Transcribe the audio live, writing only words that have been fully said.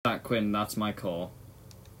Quinn, that's my call.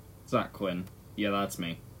 Zach Quinn. Yeah, that's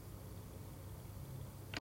me.